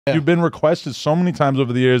Yeah. You've been requested so many times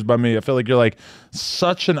over the years by me. I feel like you're like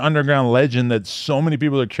such an underground legend that so many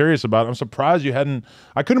people are curious about. I'm surprised you hadn't.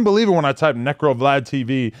 I couldn't believe it when I typed Necro Vlad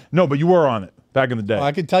TV. No, but you were on it back in the day. Well,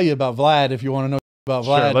 I can tell you about Vlad if you want to know about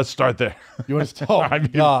Vlad. Sure, let's start there. You want to? Oh,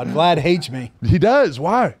 God, Vlad hates me. He does.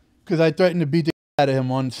 Why? Because I threatened to beat the out of him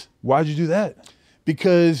once. Why'd you do that?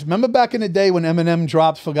 Because remember back in the day when Eminem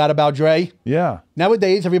dropped Forgot About Dre? Yeah.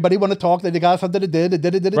 Nowadays, everybody want to talk that they got something to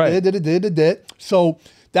did. So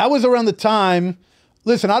that was around the time.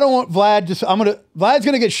 Listen, I don't want Vlad Vlad's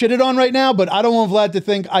gonna get shitted on right now, but I don't want Vlad to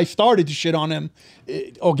think I started to shit on him.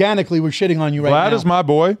 Organically, we're shitting on you right now. Vlad is my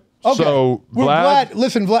boy. Okay. So Vlad,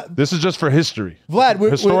 listen, Vlad. This is just for history. Vlad,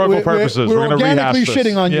 historical purposes. We're organically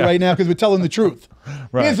shitting on you right now because we're telling the truth.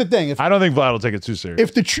 Right. Here's the thing. I don't think Vlad will take it too serious.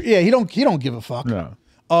 If the he don't give a fuck. No.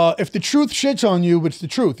 If the truth shits on you, it's the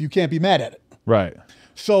truth. You can't be mad at it. Right.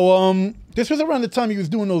 So this was around the time he was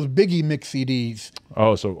doing those Biggie mix CDs.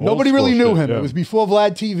 Oh, so nobody really knew him. Yeah. It was before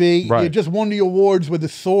Vlad TV. Right. He had just won the awards where the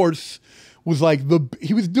source was like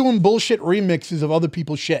he was doing bullshit remixes of other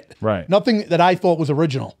people's shit. Right. Nothing that I thought was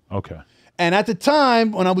original. Okay. And at the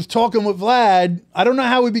time, when I was talking with Vlad, I don't know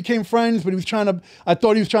how we became friends, but I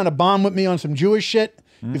thought he was trying to bond with me on some Jewish shit.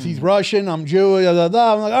 Because he's Russian, I'm Jewish, blah, blah,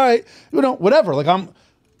 blah. I'm like, all right, whatever. Like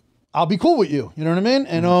I'll be cool with you. You know what I mean?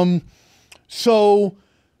 And so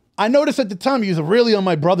I noticed at the time he was really on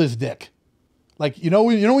my brother's dick. Like, you know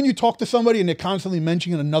when you talk to somebody and they're constantly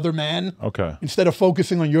mentioning another man, okay, instead of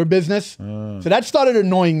focusing on your business. So that started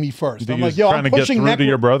annoying me first. I'm like, yo, I'm pushing to get through to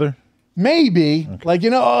your brother. Maybe, okay. Like,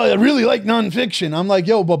 I really like nonfiction. I'm like,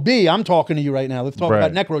 yo, but B, I'm talking to you right now. Let's talk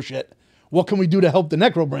about Necro shit. What can we do to help the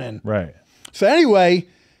Necro brand? Right. So anyway,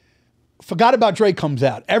 Forgot About Dre comes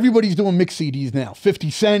out. Everybody's doing mix CDs now. 50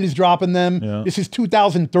 Cent is dropping them. Yeah. This is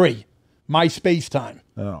 2003, MySpace time.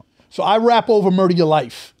 Oh. So I rap over Murder Your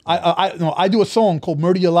Life. I do a song called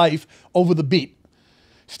Murder Your Life over the beat.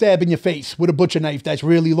 Stab in your face with a butcher knife that's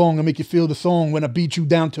really long and make you feel the song when I beat you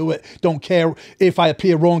down to it. Don't care if I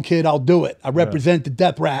appear wrong, kid, I'll do it. I represent the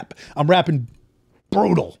death rap. I'm rapping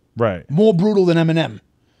brutal. Right. More brutal than Eminem.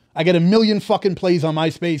 I get 1 million fucking plays on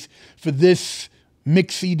MySpace for this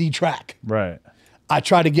mix CD track. Right. I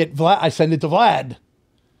try to get Vlad, I send it to Vlad.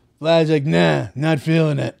 Vlad's like, nah, not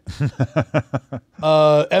feeling it.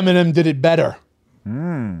 Eminem did it better.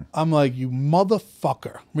 I'm like, you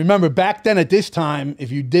motherfucker. Remember, back then at this time,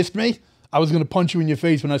 if you dissed me, I was going to punch you in your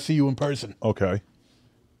face when I see you in person. Okay.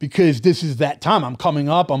 Because this is that time. I'm coming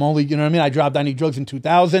up. I'm only, you know what I mean? I dropped I Need Drugs in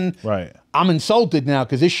 2000. Right. I'm insulted now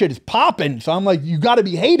because this shit is popping. So I'm like, you got to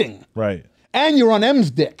be hating. Right. And you're on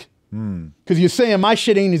M's dick. Because you're saying my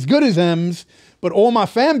shit ain't as good as M's, but all my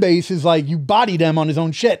fan base is like, you body them on his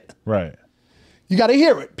own shit. Right. You got to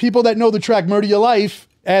hear it. People that know the track Murder Your Life,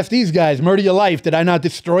 ask these guys, Murder Your Life, did I not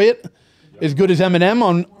destroy it? As good as Eminem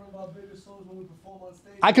on...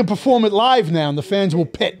 I can perform it live now and the fans will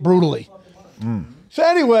pit brutally. So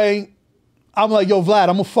anyway, I'm like, yo, Vlad,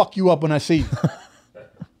 I'm going to fuck you up when I see you.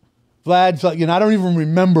 Vlad's like, I don't even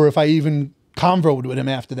remember if I even convoed with him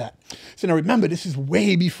after that. So now remember, this is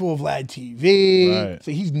way before Vlad TV. Right.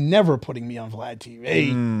 So he's never putting me on Vlad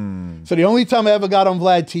TV. So the only time I ever got on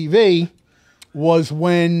Vlad TV was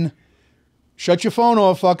when... Shut your phone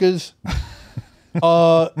off, fuckers.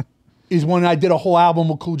 Is when I did a whole album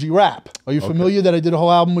with Cool G Rap. Are you familiar that I did a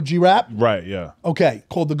whole album with G Rap? Right, yeah. Okay,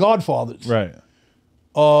 called The Godfathers. Right.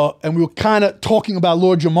 And we were kind of talking about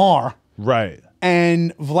Lord Jamar. Right.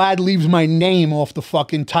 And Vlad leaves my name off the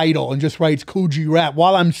fucking title and just writes Cool G Rap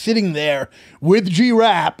while I'm sitting there with G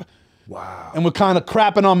Rap. Wow. And we're kind of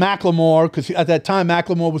crapping on Macklemore because at that time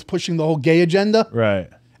Macklemore was pushing the whole gay agenda. Right.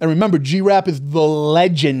 And remember, G Rap is the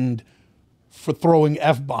legend for throwing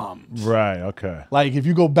F-bombs. Right, okay. Like, if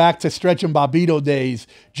you go back to Stretch and Bobbito days,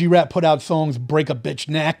 G-Rap put out songs, Break a Bitch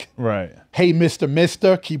Neck. Right. Hey,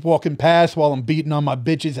 Mister, keep walking past while I'm beating on my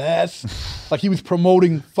bitch's ass. Like, he was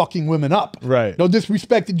promoting fucking women up. Right. No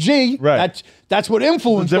disrespect to G. Right. That's what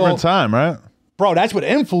influenced It's a different time, right? Bro, that's what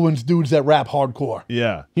influenced dudes that rap hardcore.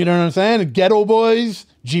 Yeah. You know what I'm saying? The Ghetto Boys,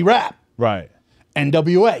 G-Rap. Right.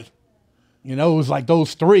 NWA. It was like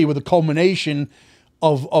those three were the culmination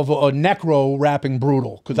of a Necro rapping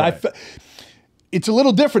brutal. Because it's a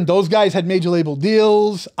little different. Those guys had major label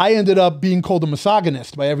deals. I ended up being called a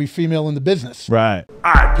misogynist by every female in the business. Right.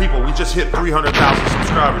 All right, people, we just hit 300,000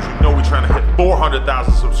 subscribers. You know we're trying to hit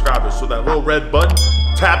 400,000 subscribers. So that little red button,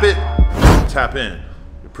 tap it, tap in.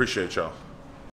 We appreciate y'all.